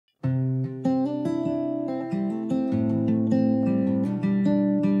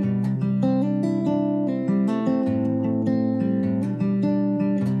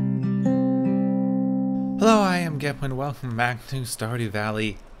Gepwin, welcome back to Stardew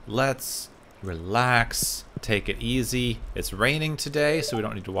Valley. Let's relax, take it easy. It's raining today, so we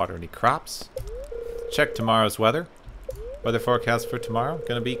don't need to water any crops. Check tomorrow's weather. Weather forecast for tomorrow,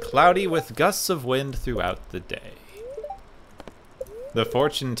 gonna be cloudy with gusts of wind throughout the day. The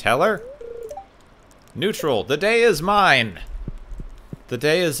fortune teller? Neutral, the day is mine. The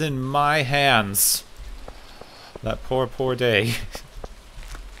day is in my hands. That poor, poor day.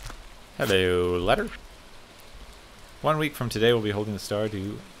 Hello, letter. 1 week from today, we'll be holding the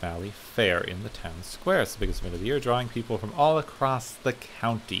Stardew Valley Fair in the town square. It's the biggest event of the year, drawing people from all across the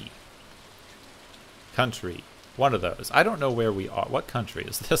county. Country. One of those. I don't know where we are. What country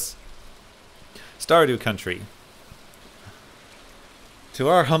is this? Stardew Country. To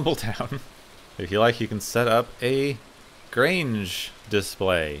our humble town. If you like, you can set up a Grange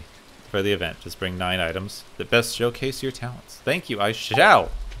display for the event. Just bring 9 items that best showcase your talents. Thank you. I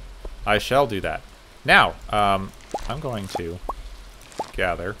shall do that. Now, I'm going to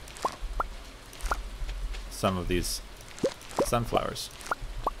gather some of these sunflowers.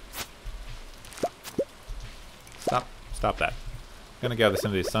 Stop that. I'm going to gather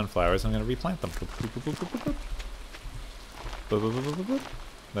some of these sunflowers. I'm going to replant them.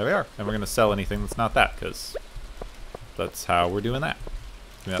 There we are. And we're going to sell anything that's not that, because that's how we're doing that.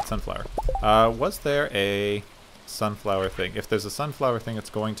 Doing that sunflower. Was there a sunflower thing? If there's a sunflower thing, it's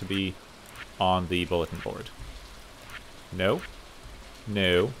going to be on the bulletin board. No.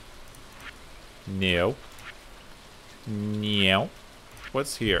 No. No. No.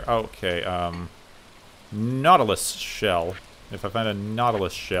 What's here? Okay, Nautilus shell. If I find a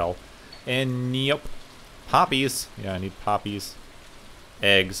Nautilus shell. And yep. Poppies. Yeah, I need poppies.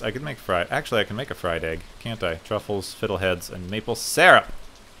 Eggs. I could make fried. Actually, I can make a fried egg, can't I? Truffles, fiddleheads, and maple syrup.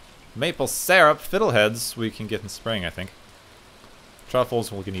 Maple syrup, fiddleheads, we can get in spring, I think.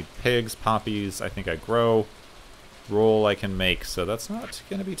 Truffles, we're gonna need pigs, poppies, I think I grow. Roll I can make, so that's not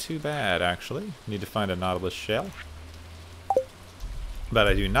gonna be too bad, actually. Need to find a Nautilus shell. But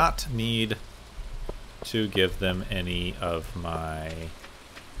I do not need to give them any of my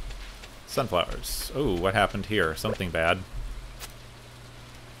sunflowers. Oh, what happened here? Something bad.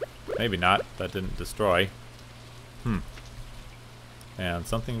 Maybe not. That didn't destroy. And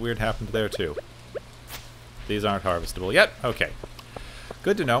something weird happened there, too. These aren't harvestable yet. Okay.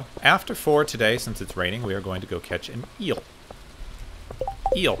 Good to know. After 4 today, since it's raining, we are going to go catch an eel.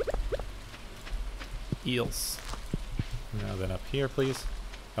 Eel. Eels. Now then up here, please.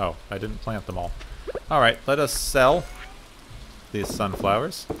 Oh, I didn't plant them all. Alright, let us sell these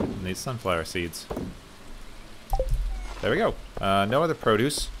sunflowers and these sunflower seeds. There we go. No other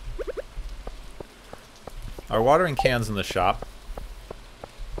produce. Our watering can's in the shop.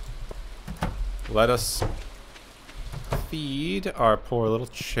 Let us feed our poor little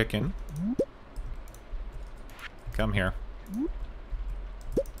chicken. Come here.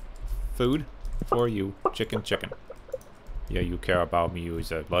 Food for you, chicken. Yeah, you care about me.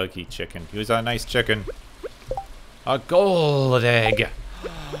 You's a lucky chicken. You's a nice chicken. A gold egg.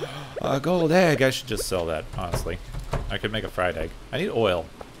 A gold egg. I should just sell that, honestly. I could make a fried egg. I need oil.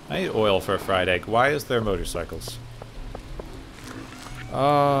 I need oil for a fried egg. Why is there motorcycles?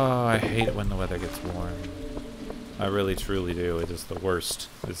 Oh, I hate it when the weather gets warm. I really, truly do. It is the worst.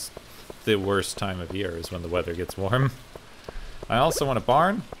 It's the worst time of year is when the weather gets warm. I also want a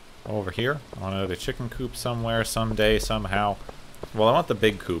barn over here. I want another chicken coop somewhere, someday, somehow. Well, I want the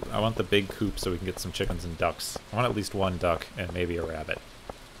big coop. I want the big coop so we can get some chickens and ducks. I want at least 1 duck and maybe a rabbit.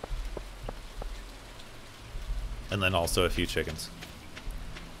 And then also a few chickens.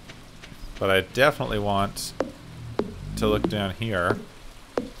 But I definitely want to look down here.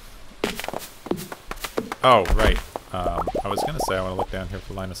 Oh, right. I was going to say I want to look down here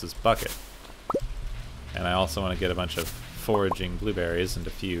for Linus's bucket. And I also want to get a bunch of foraging blueberries and a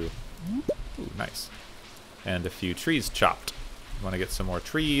few... Ooh, nice. And a few trees chopped. Want to get some more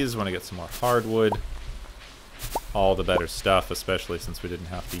trees, want to get some more hardwood. All the better stuff, especially since we didn't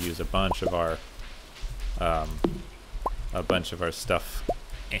have to use a bunch of our stuff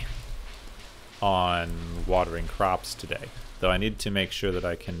on watering crops today. Though I need to make sure that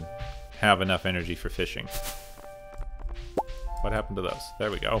I can have enough energy for fishing. What happened to those? There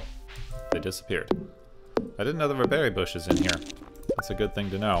we go. They disappeared. I didn't know there were berry bushes in here. That's a good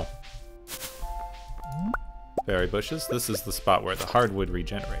thing to know. Berry bushes. This is the spot where the hardwood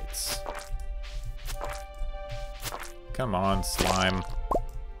regenerates. Come on, slime.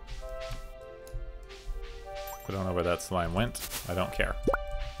 I don't know where that slime went. I don't care.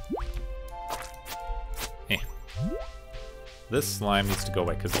 This slime needs to go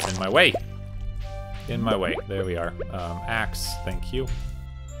away because it's in my way. In my way. There we are. Axe, thank you.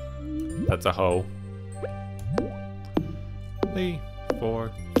 That's a hoe. 3,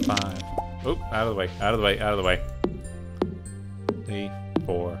 4, 5. Oop, out of the way, out of the way, out of the way. 3,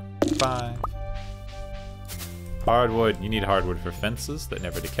 4, 5. Hardwood. You need hardwood for fences that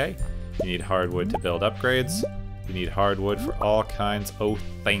never decay. You need hardwood to build upgrades. You need hardwood for all kinds of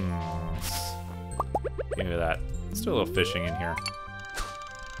things. Give me that. Let's do a little fishing in here.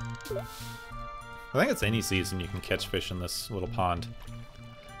 I think it's any season you can catch fish in this little pond.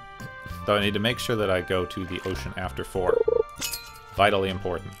 Though I need to make sure that I go to the ocean after 4. Vitally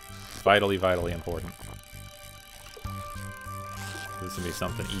important. Vitally, vitally important. This is gonna be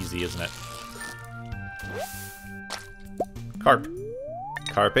something easy, isn't it? Carp.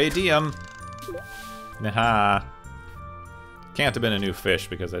 Carpe diem. Nah. Can't have been a new fish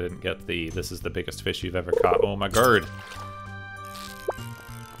because I didn't get the this is the biggest fish you've ever caught. Oh my god.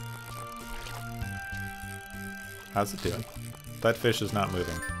 How's it doing? That fish is not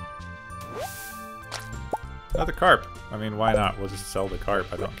moving. Another carp. I mean, why not? We'll just sell the carp.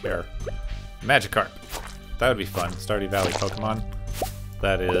 I don't care. Magikarp. That would be fun. Stardew Valley Pokemon.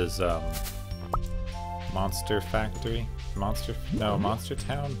 That is, Monster Factory? Monster Town?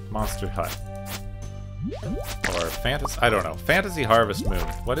 Monster Hut. Or Fantasy... I don't know. Fantasy Harvest Moon.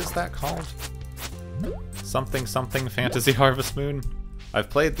 What is that called? Something Fantasy Harvest Moon? I've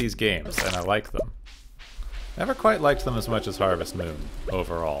played these games, and I like them. Never quite liked them as much as Harvest Moon,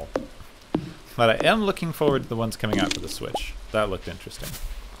 overall. But I am looking forward to the ones coming out for the Switch. That looked interesting.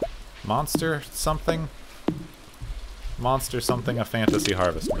 Monster something? Monster something, a Fantasy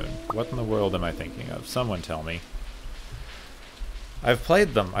Harvest Moon. What in the world am I thinking of? Someone tell me. I've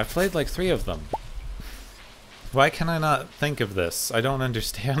played them. I've played like 3 of them. Why can I not think of this? I don't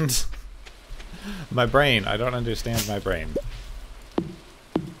understand. My brain. I don't understand my brain.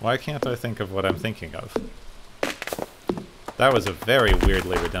 Why can't I think of what I'm thinking of? That was a very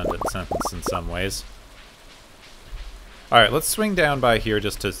weirdly redundant sentence in some ways. Alright, let's swing down by here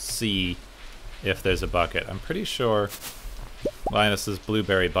just to see if there's a bucket. I'm pretty sure Linus's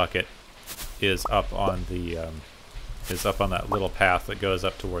blueberry bucket is up on the that little path that goes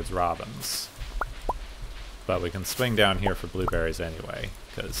up towards Robin's. But we can swing down here for blueberries anyway,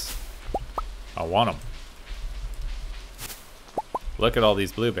 because I want them. Look at all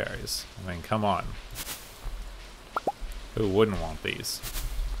these blueberries. I mean, come on. Who wouldn't want these?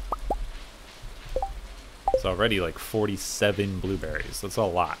 It's already like 47 blueberries. That's a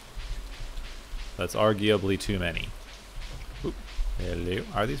lot. That's arguably too many. Oop. Hello.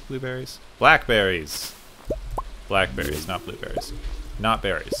 Are these blueberries? Blackberries! Blackberries, not blueberries. Not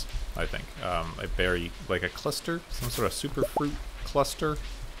berries, I think. A berry, like a cluster? Some sort of super fruit cluster?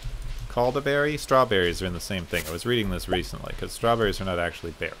 Called a berry? Strawberries are in the same thing. I was reading this recently, because strawberries are not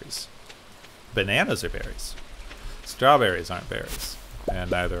actually berries. Bananas are berries. Strawberries aren't berries.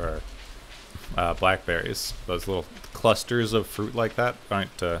 And neither are blackberries. Those little clusters of fruit like that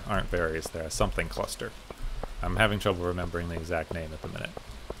aren't berries. They're a something cluster. I'm having trouble remembering the exact name at the minute.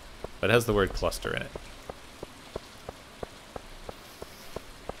 But it has the word cluster in it.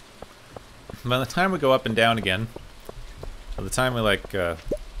 By the time we go up and down again, by the time we like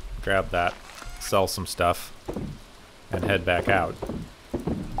grab that, sell some stuff, and head back out,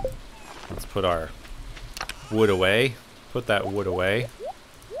 let's put our wood away. Put that wood away.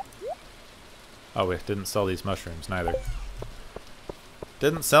 Oh, we didn't sell these mushrooms neither.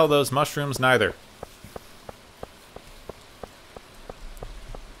 Didn't sell those mushrooms neither.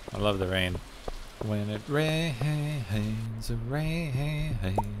 I love the rain. When it rains, it rains.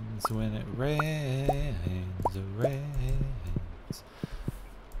 When it rains, it rains.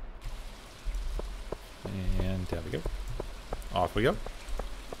 And there we go. Off we go.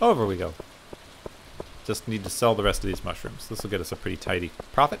 Over we go. Just need to sell the rest of these mushrooms. This will get us a pretty tidy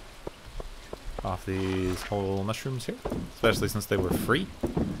profit off these whole mushrooms here, especially since they were free,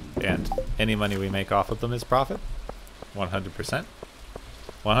 and any money we make off of them is profit. 100%.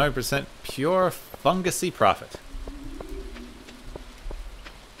 100% pure fungusy profit.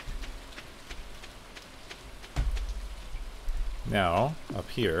 Now, up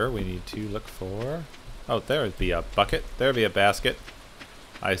here, we need to look for... Oh, there would be a bucket. There would be a basket.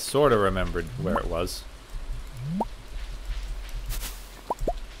 I sort of remembered where it was.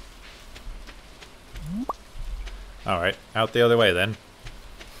 Alright, out the other way then.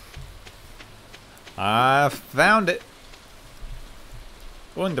 I found it!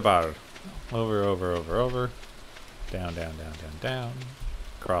 Wunderbar. Over, over, over, over. Down, down, down, down, down.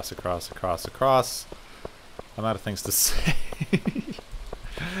 Across, across, across, across. I'm out of things to say.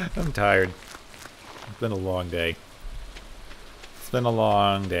 I'm tired. It's been a long day. It's been a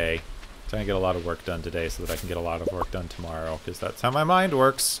long day. Trying to get a lot of work done today so that I can get a lot of work done tomorrow, because that's how my mind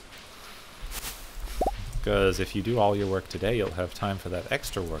works. Because if you do all your work today, you'll have time for that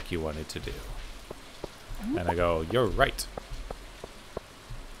extra work you wanted to do. And I go, you're right.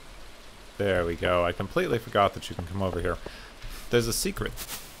 There we go. I completely forgot that you can come over here. There's a secret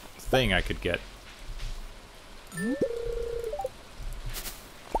thing I could get.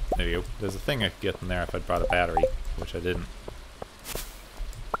 There you go. There's a thing I could get in there if I'd brought a battery, which I didn't.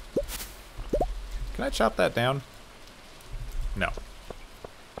 Can I chop that down? No.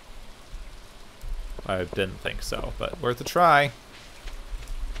 I didn't think so, but worth a try.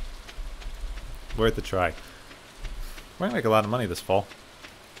 Worth a try. We're gonna make a lot of money this fall.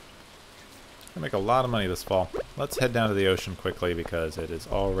 Gonna make a lot of money this fall. Let's head down to the ocean quickly because it is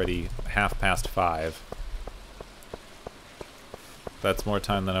already 5:30. That's more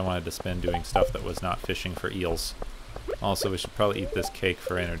time than I wanted to spend doing stuff that was not fishing for eels. Also, we should probably eat this cake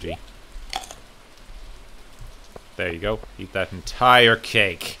for energy. There you go. Eat that entire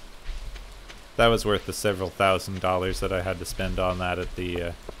cake. That was worth the several $1,000s that I had to spend on that at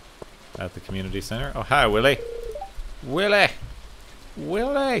the community center. Oh, hi, Willie. Willie!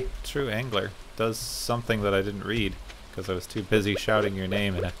 Willie! True angler. Does something that I didn't read because I was too busy shouting your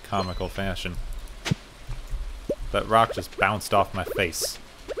name in a comical fashion. That rock just bounced off my face.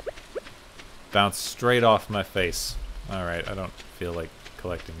 Bounced straight off my face. Alright, I don't feel like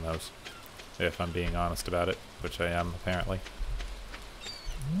collecting those. If I'm being honest about it, which I am, apparently.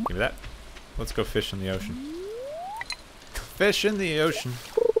 Give me that. Let's go fish in the ocean. Fish in the ocean.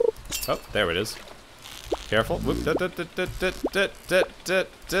 Oh, there it is. Careful. Whoop.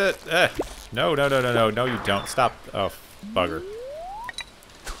 No, no, no, no, no. No, you don't. Stop. Oh, bugger.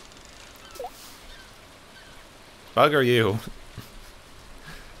 Bugger you.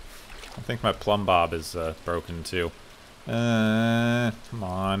 I think my plumb bob is broken too. Come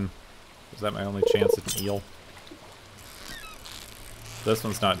on. Is that my only chance at an eel? This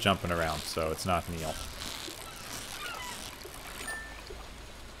one's not jumping around, so it's not an eel.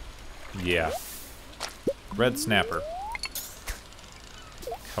 Yeah. Red snapper.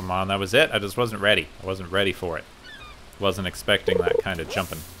 Come on, that was it? I just wasn't ready. I wasn't ready for it. Wasn't expecting that kind of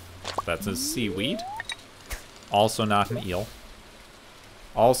jumping. That's a seaweed. Also not an eel.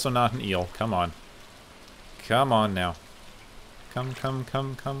 Also not an eel. Come on. Come on now. Come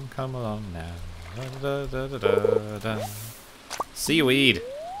along now. Da, da, da, da, da. Seaweed.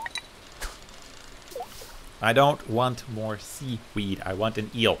 I don't want more seaweed. I want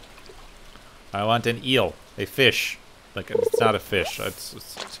an eel. I want an eel. A fish. Like, it's not a fish.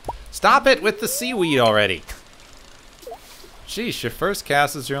 Stop it with the seaweed already. Sheesh, your first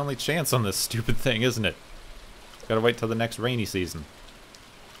cast is your only chance on this stupid thing, isn't it? Gotta wait till the next rainy season.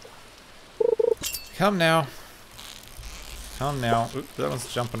 Come now. Come now. Oop, that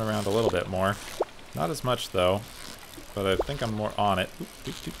one's jumping around a little bit more. Not as much, though. But I think I'm more on it. Oop,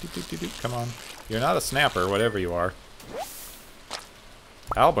 doop, doop, doop, doop, doop. Come on. You're not a snapper, whatever you are.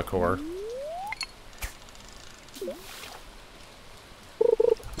 Albacore.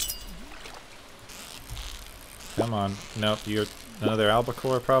 Come on. Nope, you're another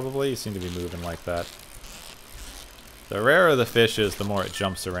albacore, probably. You seem to be moving like that. The rarer the fish is, the more it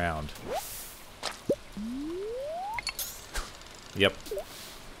jumps around. Yep.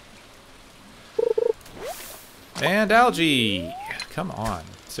 And algae! Come on.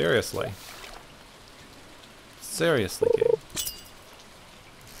 Seriously. Seriously, game.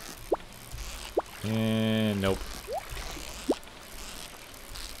 And nope.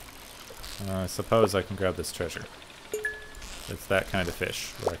 I suppose I can grab this treasure. It's that kind of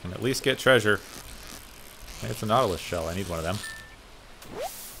fish, where I can at least get treasure. Hey, it's a nautilus shell. I need one of them.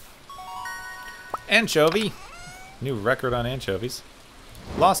 Anchovy! New record on anchovies.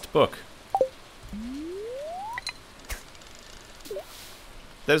 Lost book.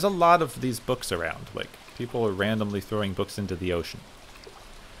 There's a lot of these books around. Like, people are randomly throwing books into the ocean.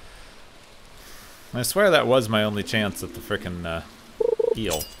 I swear that was my only chance at the frickin'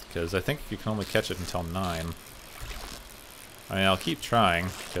 eel. Because I think you can only catch it until 9. I mean, I'll keep trying,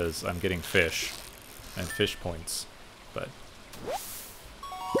 because I'm getting fish. And fish points. But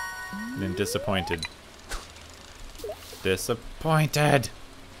I'm disappointed. Disappointed!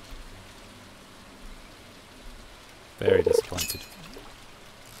 Very disappointed.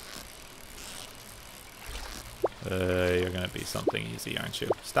 You're gonna be something easy, aren't you?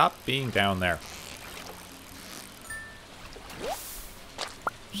 Stop being down there.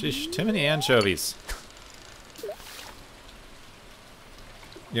 Sheesh, too many anchovies.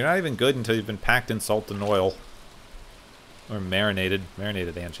 You're not even good until you've been packed in salt and oil. Or marinated.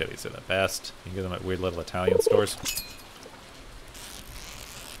 Marinated anchovies are the best. You can get them at weird little Italian stores.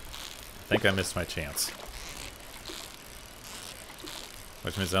 I think I missed my chance.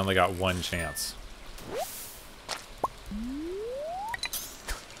 Which means I only got one chance.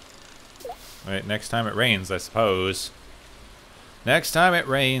 Wait, next time it rains, I suppose. Next time it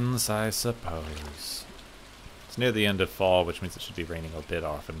rains, I suppose. It's near the end of fall, which means it should be raining a bit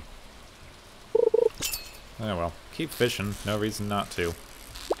often. Oh well, keep fishing. No reason not to.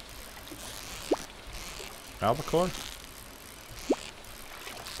 Albacore?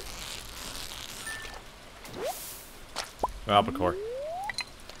 Albacore.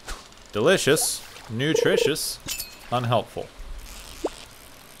 Delicious, nutritious, unhelpful.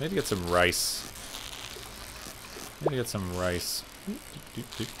 Need to get some rice. Need to get some rice.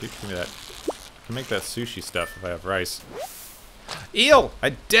 Give me that. I can make that sushi stuff if I have rice. Eel!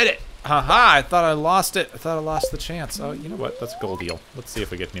 I did it! Haha! I thought I lost it. I thought I lost the chance. Oh, you know what? That's a gold eel. Let's see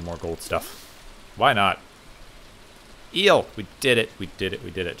if we get any more gold stuff. Why not? Eel! We did it. We did it. We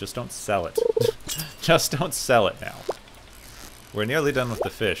did it. Just don't sell it. Just don't sell it now. We're nearly done with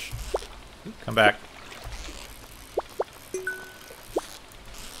the fish. Come back.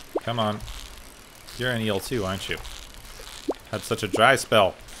 Come on. You're an eel too, aren't you? Had such a dry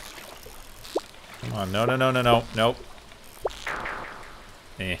spell. Come on. No, no, no, no, no. Nope.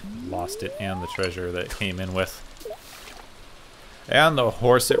 Lost it and the treasure that it came in with. And the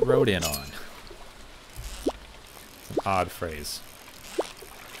horse it rode in on. It's an odd phrase.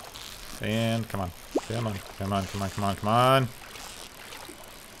 And come on. Come on. Come on, come on, come on, come on.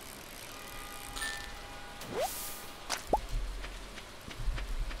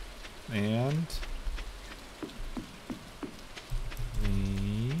 And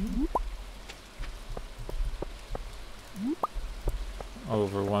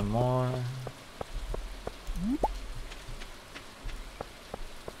over one more.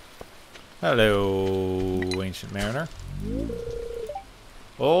 Hello, ancient mariner.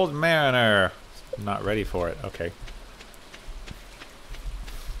 Old mariner. I'm not ready for it. Okay.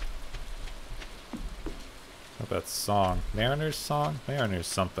 What about song? Mariner's song? Mariner's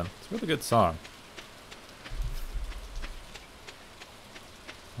something. It's a really good song.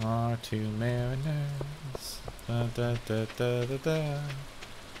 Our two mariners, da, da, da, da, da, da,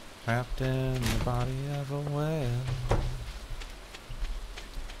 trapped in the body of a whale.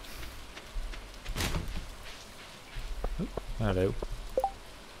 Oop, hello.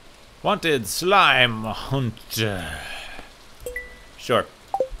 Wanted slime hunter. Sure.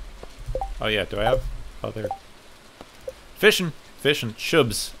 Oh yeah, do I have other... Fishing! Fishing.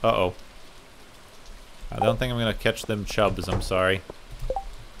 Chubs. Uh-oh. I don't think I'm gonna catch them chubs, I'm sorry.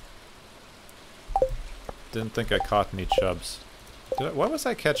 Didn't think I caught any chubs. What was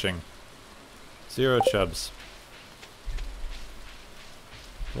I catching? 0 chubs.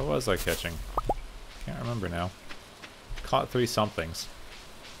 What was I catching? Can't remember now. Caught 3 somethings.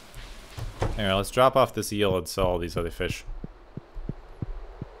 Anyway, let's drop off this eel and sell all these other fish.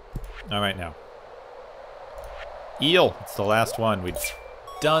 Alright now. Eel! It's the last one. We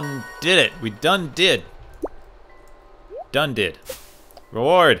done did it! We done did! Done did.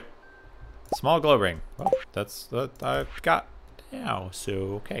 Reward! Small glow ring. Well, that's what I've got now,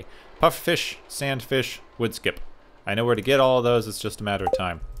 so okay. Pufferfish, sandfish, wood skip. I know where to get all of those, it's just a matter of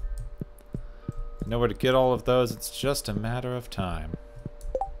time. I know where to get all of those, it's just a matter of time.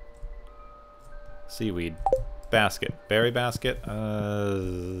 Seaweed. Basket. Berry basket. My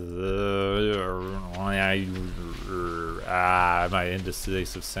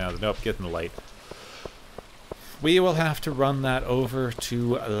indecisive sounds. Nope, getting late. We will have to run that over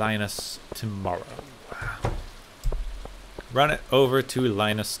to Linus tomorrow. Run it over to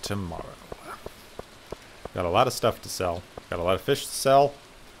Linus tomorrow. Got a lot of stuff to sell. Got a lot of fish to sell.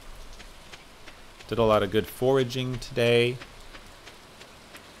 Did a lot of good foraging today.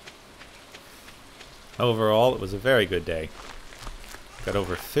 Overall, it was a very good day. Got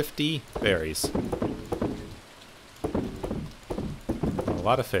over 50 berries. A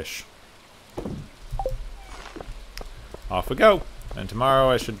lot of fish. Off we go. And tomorrow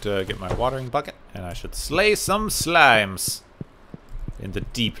I should get my watering bucket and I should slay some slimes in the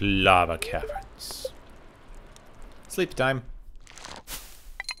deep lava caverns. Sleep time.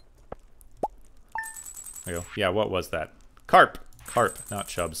 There we go. Yeah, what was that? Carp. Carp, not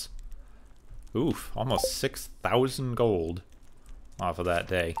chubs. Oof, almost 6,000 gold off of that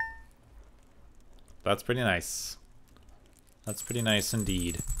day. That's pretty nice. That's pretty nice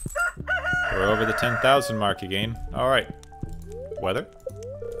indeed. We're over the 10,000 mark again. Alright. Weather?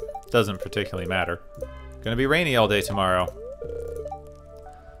 Doesn't particularly matter. Gonna be rainy all day tomorrow.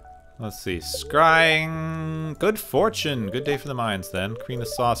 Let's see. Scrying. Good fortune. Good day for the mines then. Cream of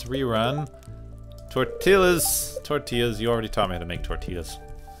sauce rerun. Tortillas. Tortillas. You already taught me how to make tortillas.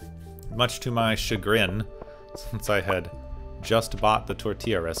 Much to my chagrin, since I had just bought the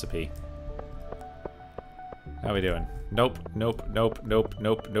tortilla recipe. How we doing? Nope, nope, nope, nope,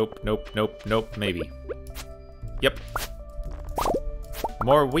 nope, nope, nope, nope, nope, maybe. Yep.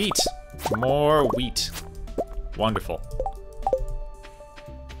 More wheat! More wheat. Wonderful.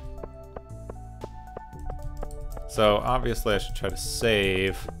 So, obviously I should try to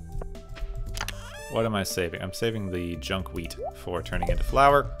save. What am I saving? I'm saving the junk wheat for turning into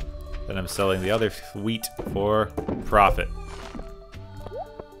flour. Then I'm selling the other wheat for profit.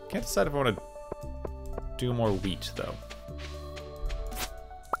 Can't decide if I want to do more wheat, though.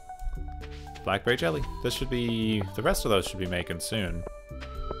 Blackberry jelly. This should be... The rest of those should be making soon.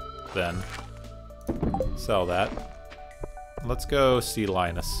 Then. Sell that. Let's go see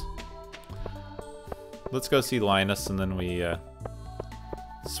Linus. Let's go see Linus, and then we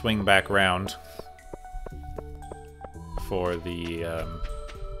swing back round for the...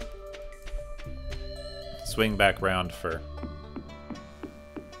 swing back round for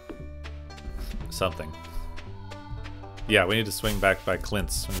something. Yeah, we need to swing back by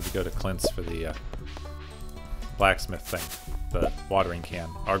Clint's. We need to go to Clint's for the blacksmith thing. The watering can.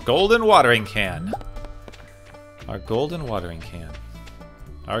 Our golden watering can! Our golden watering can.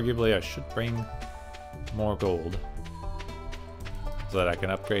 Arguably, I should bring more gold so that I can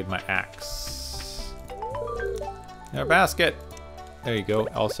upgrade my axe. Our basket! There you go.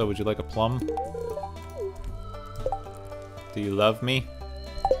 Also, would you like a plum? Do you love me?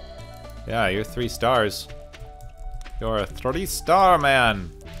 Yeah, you're 3 stars. You're a 3-star man!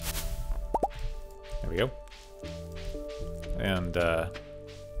 There we go. And,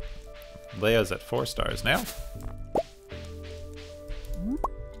 Leia's at 4 stars now.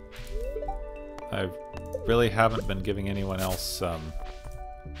 I really haven't been giving anyone else,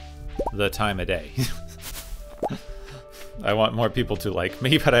 the time of day. I want more people to like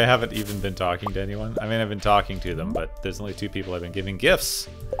me, but I haven't even been talking to anyone. I mean, I've been talking to them, but there's only 2 people I've been giving gifts.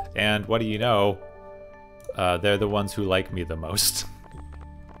 And what do you know? They're the ones who like me the most.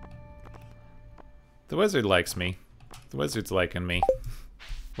 The wizard likes me. The wizard's liking me.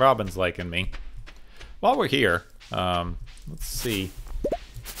 Robin's liking me. While we're here, let's see.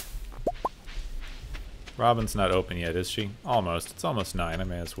 Robin's not open yet, is she? Almost. It's almost 9. I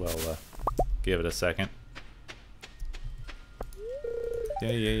may as well give it a second.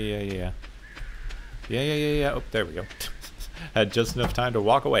 Yeah. Oh, there we go. Had just enough time to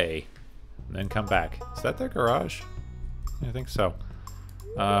walk away. And then come back. Is that their garage? I think so.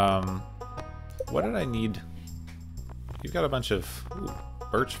 What did I need? You've got a bunch of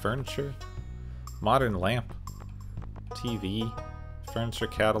birch furniture. Modern lamp. TV. Furniture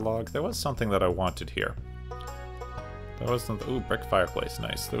catalog. There was something that I wanted here. There was something... Ooh, brick fireplace.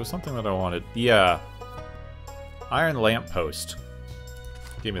 Nice. There was something that I wanted. Yeah. Iron lamp post.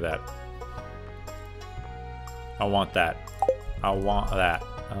 Give me that. I want that. I want that.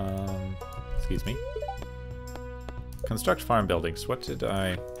 Excuse me. Construct farm buildings. What did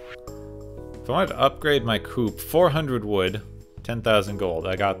I... If I wanted to upgrade my coop, 400 wood, 10,000 gold.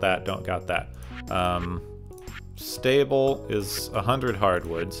 I got that, don't got that. Stable is 100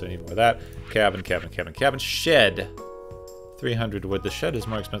 hardwood, so I need more of that. Cabin. Shed. 300 wood. The shed is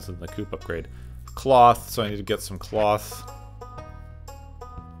more expensive than the coop upgrade. Cloth, so I need to get some cloth.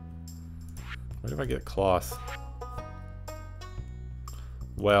 Where do I get cloth?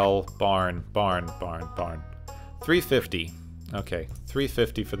 Well, barn. 350. Okay,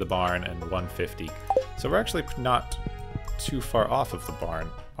 350 for the barn and 150. So we're actually not too far off of the barn,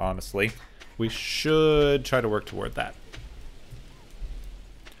 honestly. We should try to work toward that.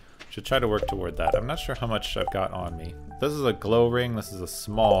 I'm not sure how much I've got on me. This is a glow ring. This is a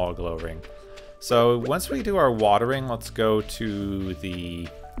small glow ring. So once we do our watering, let's go to the...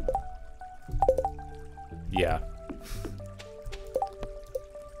 Yeah.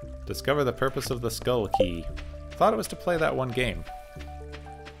 Discover the purpose of the skull key. I thought it was to play that one game.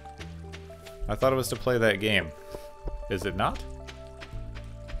 Is it not?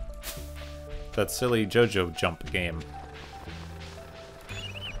 That silly JoJo jump game.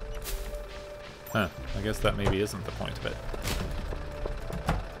 Huh. I guess that maybe isn't the point of it.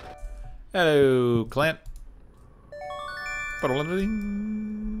 Hello, Clint.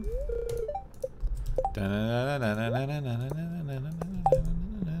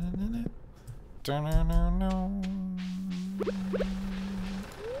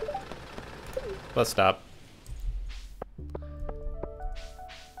 Let's stop.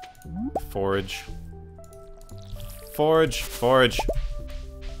 Forage.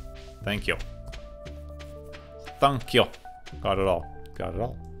 Thank you. Got it all.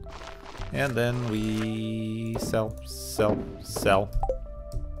 And then we sell.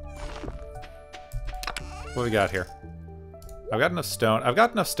 What do we got here? I've got enough stone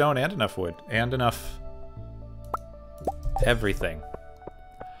and enough wood. And enough everything.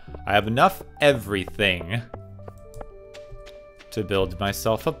 I have enough everything to build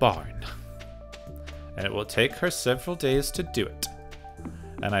myself a barn. And it will take her several days to do it.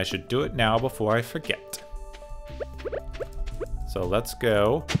 And I should do it now before I forget. So let's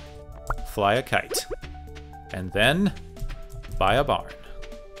go fly a kite. And then buy a barn.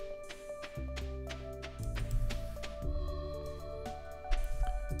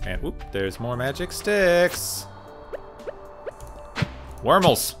 And whoop, there's more magic sticks.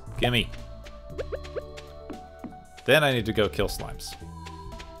 Wormels, gimme. Then I need to go kill slimes.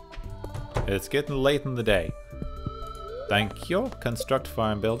 It's getting late in the day. Thank you. Construct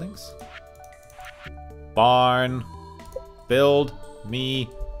farm buildings. Barn. Build me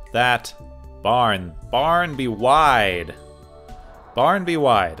that barn. Barn be wide. Barn be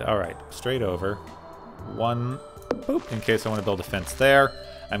wide. Alright, straight over. One, boop, in case I want to build a fence there.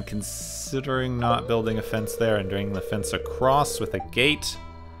 I'm considering not building a fence there and doing the fence across with a gate.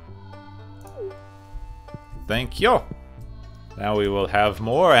 Thank you. Now we will have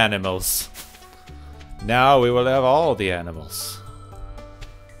more animals. Now we will have all the animals.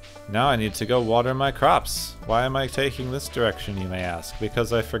 Now I need to go water my crops. Why am I taking this direction, you may ask?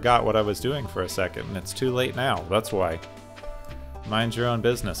 Because I forgot what I was doing for a second, and it's too late now. That's why. Mind your own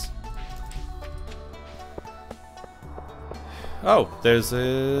business. Oh, there's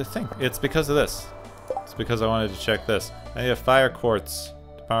a thing. It's because of this. It's because I wanted to check this. I need a fire quartz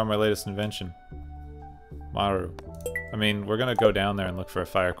to power my latest invention. Maru. I mean, we're gonna go down there and look for a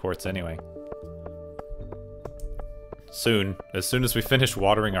fire quartz anyway. Soon. As soon as we finish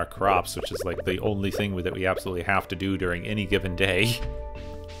watering our crops, which is like the only thing that we absolutely have to do during any given day.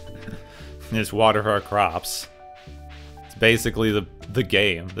 Is water our crops. It's basically the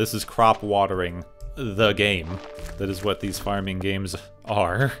game. This is crop watering the game. That is what these farming games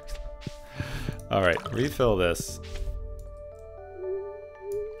are. Alright, refill this.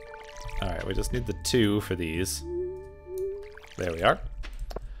 Alright, we just need the 2 for these. There we are.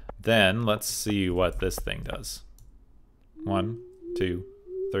 Then, let's see what this thing does. 1, 2,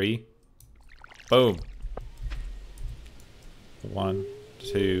 3. Boom! 1,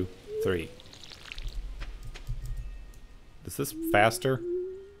 2, 3. Is this faster?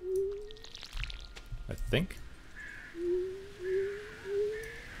 I think.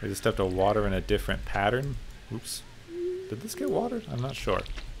 We just have to water in a different pattern. Oops. Did this get watered? I'm not sure.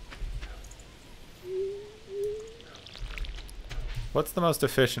 What's the most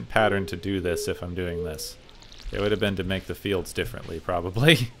efficient pattern to do this if I'm doing this? It would have been to make the fields differently,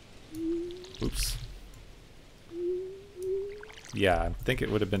 probably. Oops. Yeah, I think it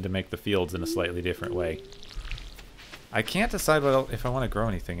would have been to make the fields in a slightly different way. I can't decide if I want to grow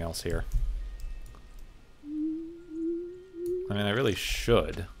anything else here. I mean, I really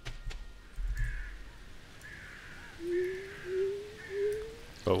should.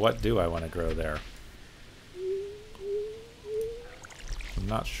 But what do I want to grow there? I'm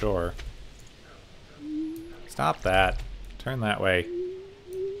not sure. Stop that. Turn that way.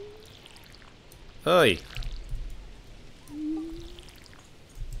 Oi!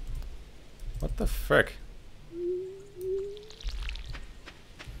 What the frick?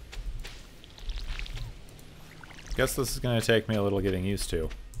 Guess this is going to take me a little getting used to.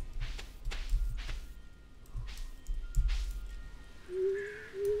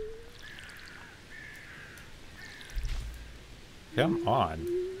 Come on.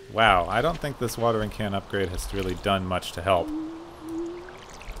 Wow, I don't think this watering can upgrade has really done much to help.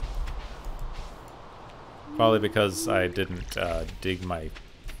 Probably because I didn't dig my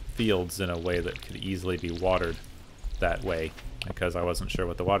fields in a way that could easily be watered that way. Because I wasn't sure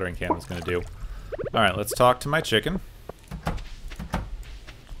what the watering can was going to do. Alright, let's talk to my chicken.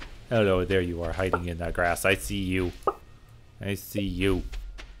 Hello, there you are, hiding in that grass. I see you. I see you.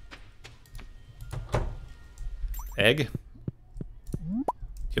 Egg?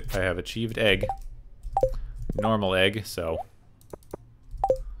 Yep, I have achieved egg. Normal egg, so...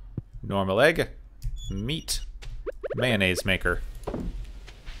 Normal egg. Meat. Mayonnaise maker.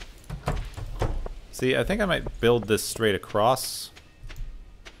 See, I think I might build this straight across.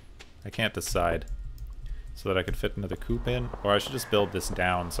 I can't decide. So that I could fit another coop in. Or I should just build this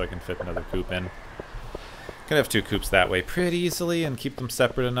down so I can fit another coop in. Can have 2 coops that way pretty easily and keep them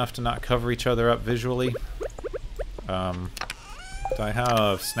separate enough to not cover each other up visually. Do I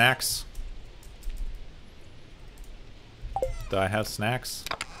have snacks? Do I have snacks?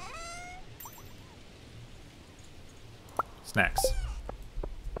 Snacks.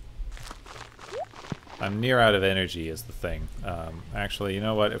 I'm near out of energy is the thing. Actually, you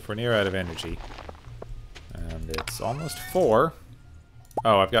know what? If we're near out of energy, and it's almost 4.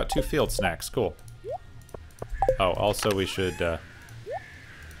 Oh, I've got 2 field snacks. Cool. Oh, also we should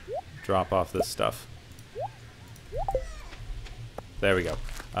drop off this stuff. There we go.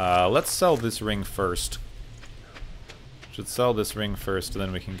 Let's sell this ring first. Should sell this ring first, and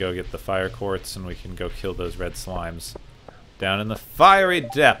then we can go get the fire quartz, and we can go kill those red slimes down in the fiery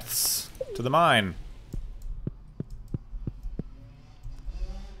depths to the mine.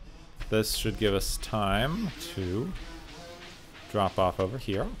 This should give us time to drop off over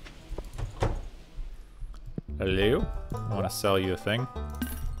here. Hello. I want to sell you a thing.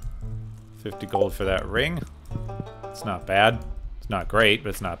 50 gold for that ring. It's not bad. It's not great, but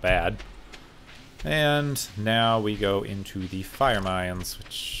it's not bad. And now we go into the fire mines,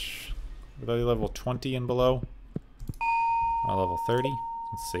 which are they level 20 and below? Level 30?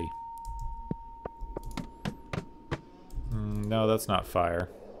 Let's see. No, that's not fire.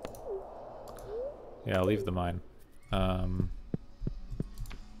 Yeah, I'll leave the mine.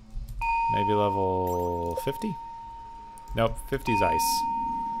 Maybe level 50? Nope, 50's ice.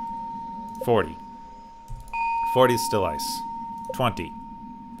 40. 40's still ice. 20.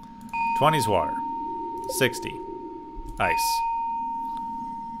 20's water. 60. Ice.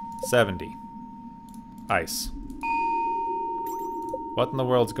 70. Ice. What in the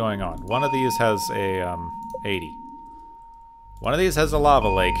world's going on? One of these has a, 80. One of these has a lava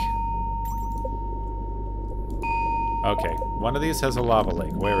lake. Okay, one of these has a lava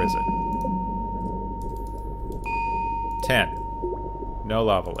lake. Where is it? 10. No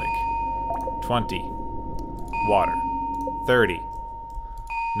lava lake. 20. Water. 30.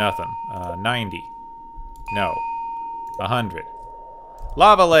 Nothing. 90. No. 100.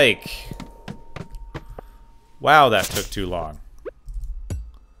 Lava lake! Wow, that took too long.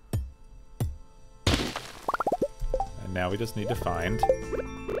 And now we just need to find...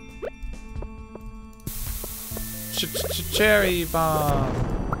 Cherry bomb!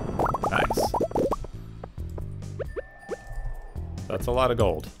 Nice. That's a lot of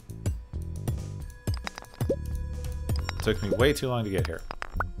gold. Took me way too long to get here.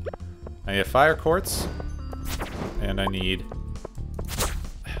 I need a fire quartz, and I need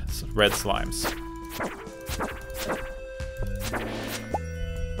red slimes.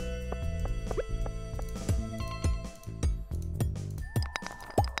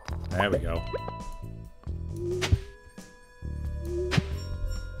 There we go.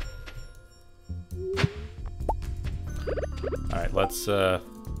 Alright, let's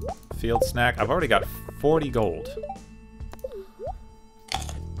field snack. I've already got 40 gold.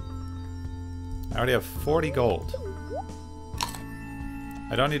 I already have 40 gold.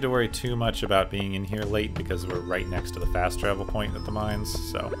 I don't need to worry too much about being in here late because we're right next to the fast travel point at the mines,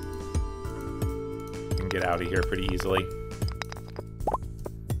 so I can get out of here pretty easily.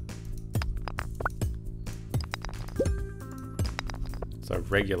 It's a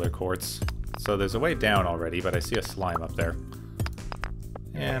regular quartz. So there's a way down already, but I see a slime up there.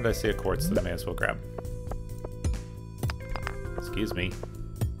 And I see a quartz that I may as well grab. Excuse me.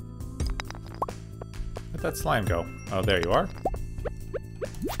 Where'd that slime go? Oh, there you are.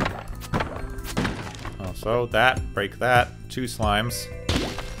 Also, that, break that. 2 slimes.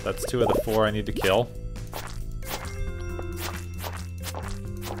 That's 2 of the 4 I need to kill.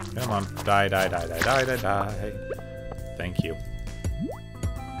 Come on. Die, die, die, die, die, die, die. Thank you.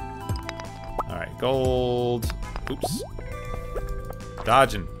 Alright, gold. Oops.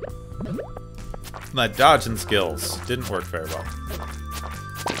 Dodging. My dodging skills didn't work very well.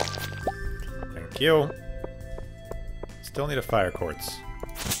 Thank you. Still need a fire quartz.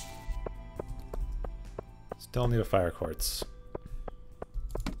 Still need a fire quartz.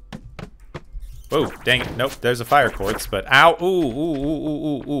 Whoa, dang it. Nope, there's a fire quartz, but ow. Ooh, ooh, ooh,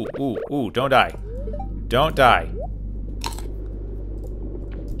 ooh, ooh, ooh, ooh. Don't die. Don't die.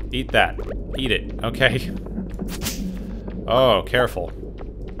 Eat that. Eat it. Okay. Oh, careful.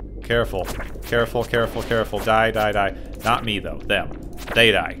 Careful. Careful, careful, careful. Die, die, die. Not me, though. Them.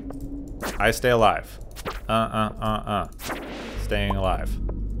 They die. I stay alive. Staying alive.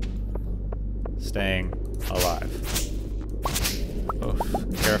 Staying alive. Oof.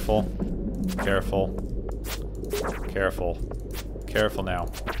 Careful. Careful. Careful. Careful now.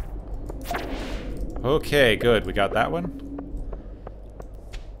 Okay, good. We got that one.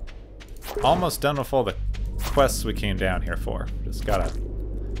 Almost done with all the quests we came down here for. Just gotta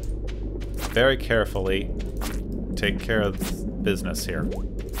very carefully take care of business here.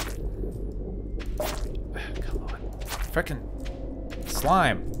 Come on. Frickin'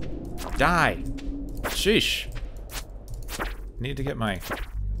 slime. Die. Sheesh. Need to get my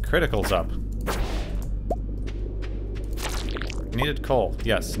criticals up. Needed coal.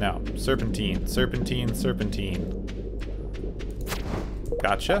 Yes, now. Serpentine. Serpentine, serpentine.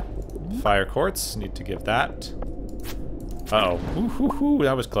 Gotcha. Fire quartz. Need to give that. Uh-oh. Ooh,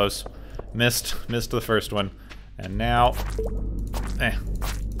 that was close. Missed the first one. And now...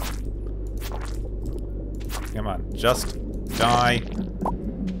 Come on, just die.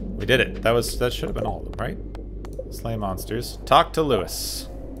 We did it. That should have been all of them, right? Slay monsters. Talk to Lewis.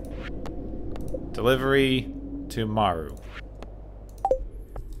 Delivery to Maru.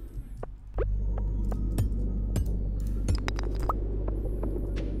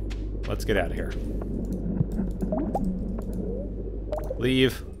 Let's get out of here.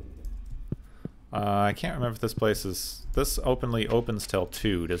 Leave. I can't remember if this place is... This openly opens till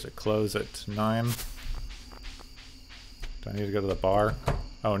 2. Does it close at 9? Do I need to go to the bar?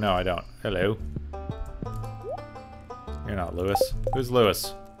 Oh, no, I don't. Hello. You're not Lewis. Who's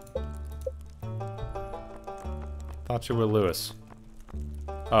Lewis? Thought you were Lewis.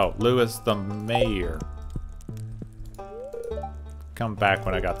 Oh, Lewis the mayor. Come back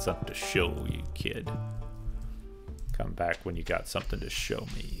when I got something to show you, kid. Come back when you got something to show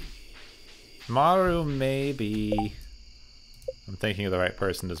me. Maru, maybe. I'm thinking of the right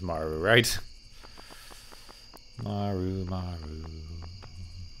person as Maru, right? Maru.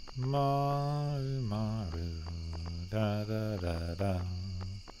 Da da da da.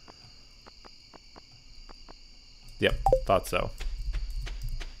 Yep, thought so.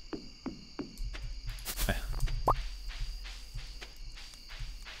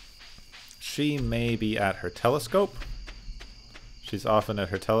 She may be at her telescope. She's often at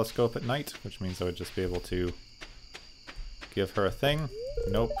her telescope at night, which means I would just be able to give her a thing.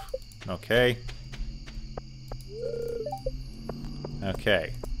 Nope. Okay.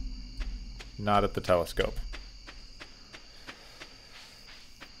 Okay. Not at the telescope.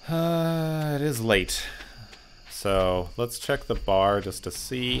 It is late. So, let's check the bar just to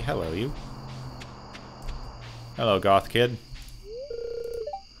see. Hello, you. Hello, goth kid.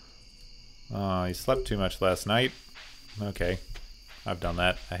 Oh, you slept too much last night. Okay. I've done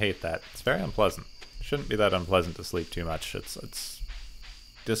that. I hate that. It's very unpleasant. It shouldn't be that unpleasant to sleep too much. It's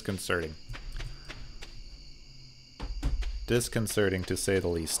disconcerting. Disconcerting, to say the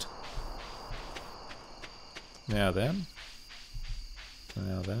least. Now then.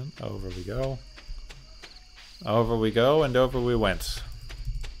 Now then. Over we go. Over we go, and over we went.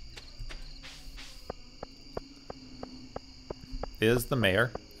 Is the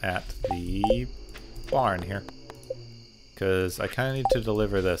mayor at the barn here? Because I kind of need to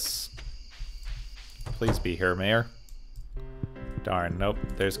deliver this. Please be here, mayor. Darn, nope.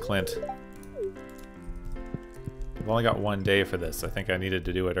 There's Clint. I've only got 1 day for this. I think I needed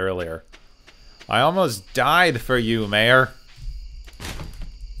to do it earlier. I almost died for you, mayor.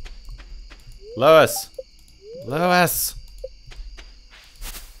 Lois! Lois!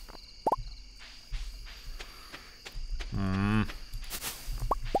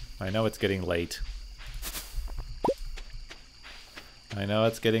 I know it's getting late. I know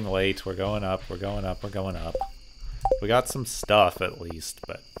it's getting late. We're going up, we're going up, we're going up. We got some stuff at least,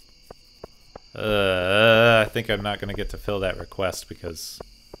 but... I think I'm not going to get to fill that request because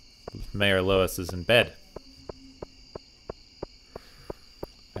Mayor Lois is in bed.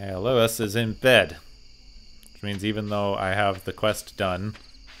 Mayor Lois is in bed. Which means even though I have the quest done,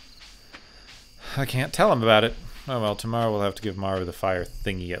 I can't tell him about it. Oh well, tomorrow we'll have to give Maru the fire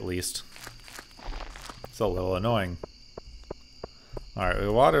thingy at least. It's a little annoying. Alright, we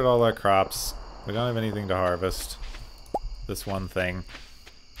watered all our crops. We don't have anything to harvest. This one thing.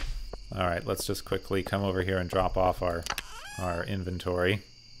 Alright, let's just quickly come over here and drop off our inventory.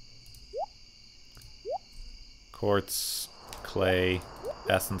 Quartz, clay,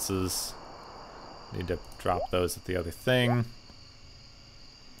 essences. Need to drop those at the other thing.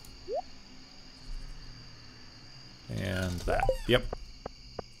 And that. Yep.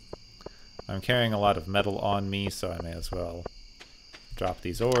 I'm carrying a lot of metal on me, so I may as well drop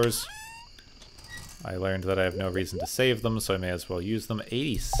these ores. I learned that I have no reason to save them, so I may as well use them.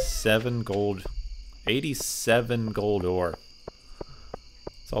 87 gold. 87 gold ore.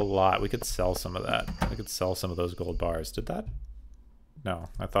 It's a lot. We could sell some of that. I could sell some of those gold bars. Did that? No,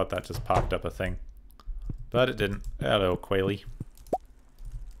 I thought that just popped up a thing. But it didn't. Hello, Quaily.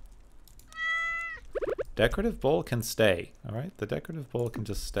 Decorative bowl can stay. Alright, the decorative bowl can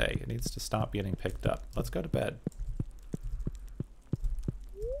just stay. It needs to stop getting picked up. Let's go to bed.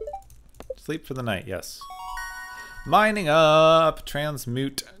 Sleep for the night, yes. Mining up!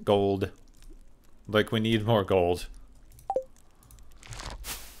 Transmute gold. Like we need more gold.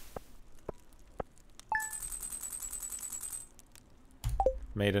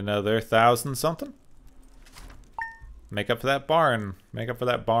 Made another 1,000 something. Make up for that barn. Make up for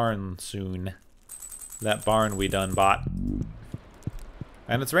that barn soon. That barn we done bought.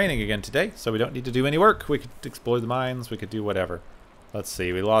 And it's raining again today, so we don't need to do any work. We could explore the mines, we could do whatever. Let's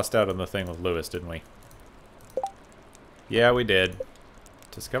see, we lost out on the thing with Lewis, didn't we? Yeah, we did.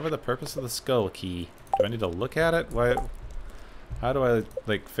 Discover the purpose of the skull key. Do I need to look at it? Why? How do I,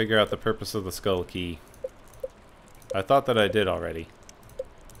 like, figure out the purpose of the skull key? I thought that I did already.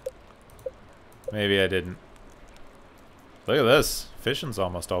 Maybe I didn't. Look at this. Fishing's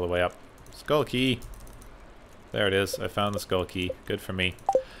almost all the way up. Skull key. There it is. I found the skull key. Good for me.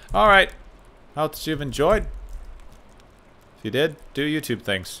 Alright. I hope that you've enjoyed. If you did, do YouTube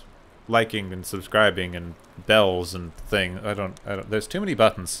things. Liking and subscribing and bells and thing. I don't, there's too many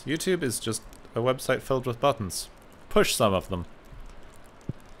buttons. YouTube is just a website filled with buttons. Push some of them.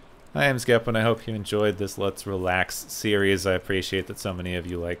 I am Skep, and I hope you enjoyed this Let's Relax series. I appreciate that so many of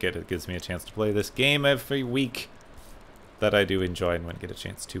you like it. It gives me a chance to play this game every week that I do enjoy and wouldn't get a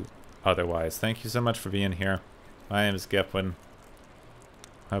chance to otherwise. Thank you so much for being here. I am Skepwin.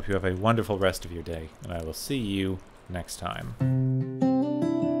 I hope you have a wonderful rest of your day, and I will see you next time.